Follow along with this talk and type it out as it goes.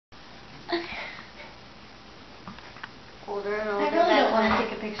older and older. I really don't want to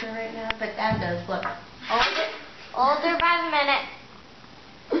take a picture right now, but Dad does. Look. Older by the minute.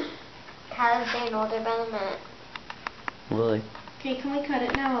 Tyler's getting older by the minute. Really? Okay, can we cut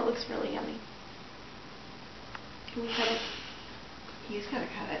it now? It looks really yummy. Can we cut it? He's gotta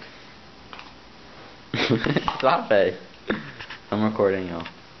cut it. Stop it. I'm recording y'all.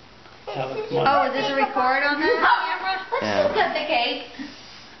 Oh, is this a record on the camera? Let's Yeah. still cut the cake.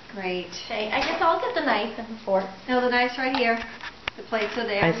 Great. Okay, I guess I'll get the knife and the fork. No, the knife's right here. The plates are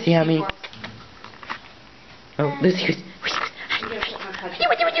there. I see how many. Forks. Oh, Lucy.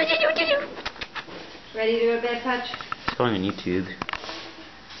 Ready to do a bed touch? It's going on YouTube.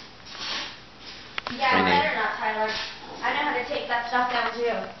 Yeah, better not, Tyler. I know how to take that stuff down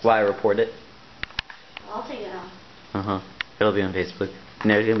too. Why report it? I'll take it off. It'll be on Facebook. And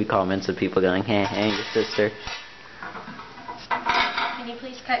there's gonna be comments of people going, "Hey, hey, your sister." Can you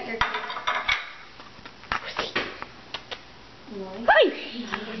please cut your cake?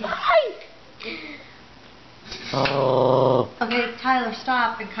 Oh. Okay, Tyler,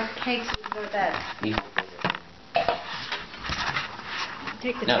 stop and cut the cake so we can go to bed.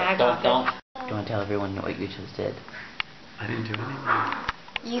 Take the tag off. Don't. Do you want to tell everyone what you just did? I didn't do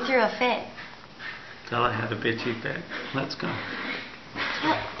anything. You threw a fit. Stella had a bitchy fit. Let's go.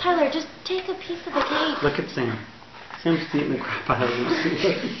 Tyler, just take a piece of the cake. Look at Sam. Sam's eating the crap out of him.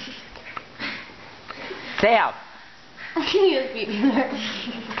 Sam! Can you just beat me there?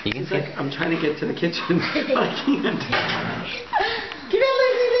 You can He's like, I'm trying to get to the kitchen, but I can't.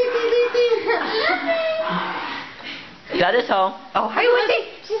 Dad is home. Oh, hi, Wendy.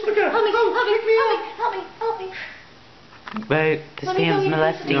 Help me. Wait, this man's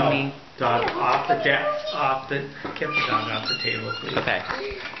molesting me. Dog off the desk, get the dog off the table, please. Okay.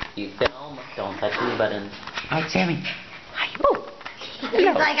 You film. Don't touch any buttons. Alright, Sammy. Hi. Oh. He's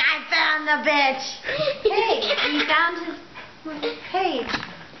like, I found the bitch. Hey, he found his page.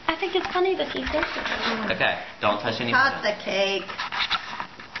 I think it's funny that he thinks it. Okay. Don't touch any Cut buttons. the cake.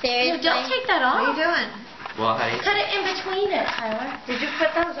 Seriously? Don't take that What are off. you doing? Well, how do you... Cut it in between it, Tyler. Did you put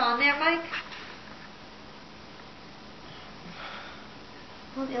those on there, Mike?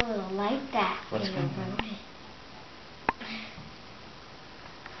 We'll be able to like that. What's going on?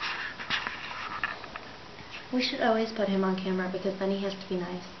 We should always put him on camera because then he has to be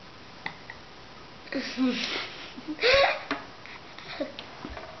nice.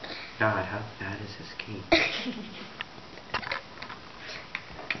 God, how bad is this cake?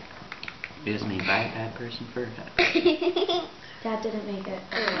 It was made by a bad person for a bad person. Dad didn't make it.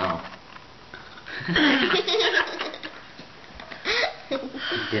 Oh.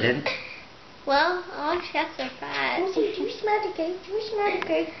 You didn't? Well, all chefs are fat. You smell the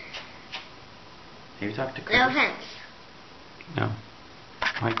cake. Have you talked to Chris? No offense. No.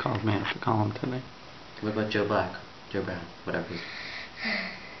 Mike called me. I have to call him today. What about Joe Black? Joe Brown? Whatever.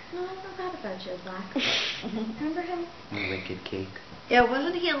 No, I forgot about Joe Black. Remember him? Wicked cake. Yeah,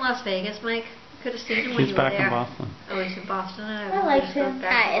 wasn't he in Las Vegas, Mike? Could have seen him when He's you were back there. in Boston. Oh, he's in Boston. I like him.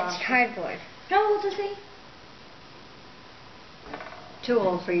 It's cardboard. How old is he? Too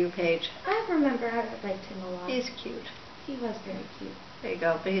old for you, Paige. I remember I liked him a lot. He's cute. He was very cute. There you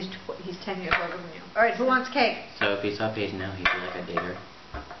go. But he's 10 years older than you. All right, who wants cake? So if you saw Paige now, he'd be like a dater.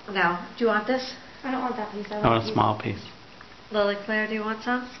 No. Do you want this? I don't want that piece. I want a small piece. Lily Claire, do you want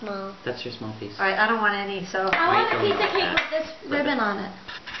some? Small. That's your small piece. All right, I don't want any, so... I want a Why piece don't of cake you with this ribbon on it.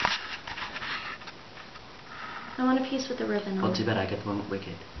 I want a piece with the ribbon on Well, it. too bad I get the one with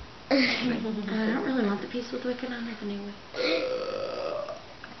Wicked. I don't really want the piece with wicked on it anyway.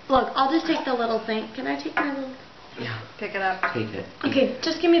 Look, I'll just take the little thing. Can I take my little... Yeah. Pick it up. Take it. Okay,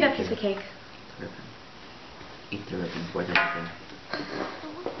 just give me that piece of cake. The ribbon. Eat the ribbon for the ribbon.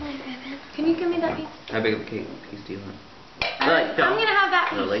 Can you give me that piece? How big of a cake piece do you want? I'm going to have that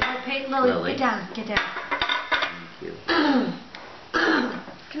piece. Lily. Lily, get down. Thank you.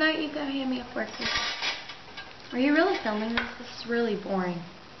 Can you go hand me a fork, please? Are you really filming this? This is really boring.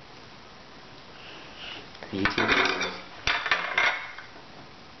 YouTube videos.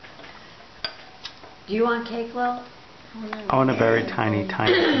 Do you want cake, Lil? I want a very tiny piece.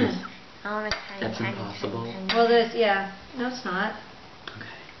 I want a tiny, That's tiny, impossible. tiny, tiny. Well, there's, yeah. No, it's not.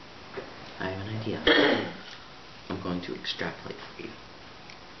 Okay. I have an idea. I'm going to extrapolate for you.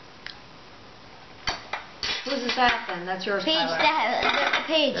 Whose is that then? That's yours, Paige, Tyler.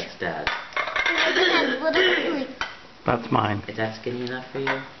 Paige. That's Dad. Literally. That's mine. Is that skinny enough for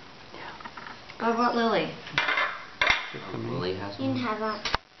you? How about Lily? Lily has You can one. have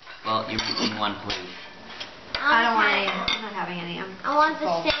that. Well, you're missing one plate. I don't want any. I'm not having any. I want the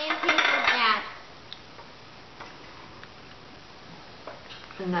full. same piece as Dad.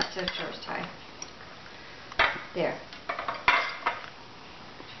 And that's it, yours, Ty. There.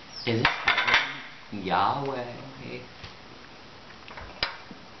 Is it heaven? Yahweh?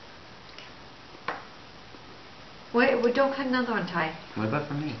 Wait, don't cut another one, Ty. What about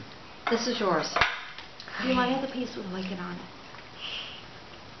for me? This is yours. You want the piece with Wicked on it.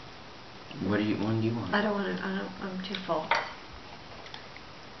 One do you want? I don't want it. I'm too full.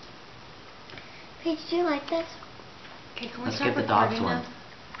 Paige, do you like this? Okay, can we Let's stop get the dogs recording one.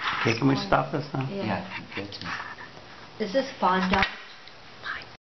 now? Okay, can we stop this now? Yeah, good to me. Is this fun, Doc?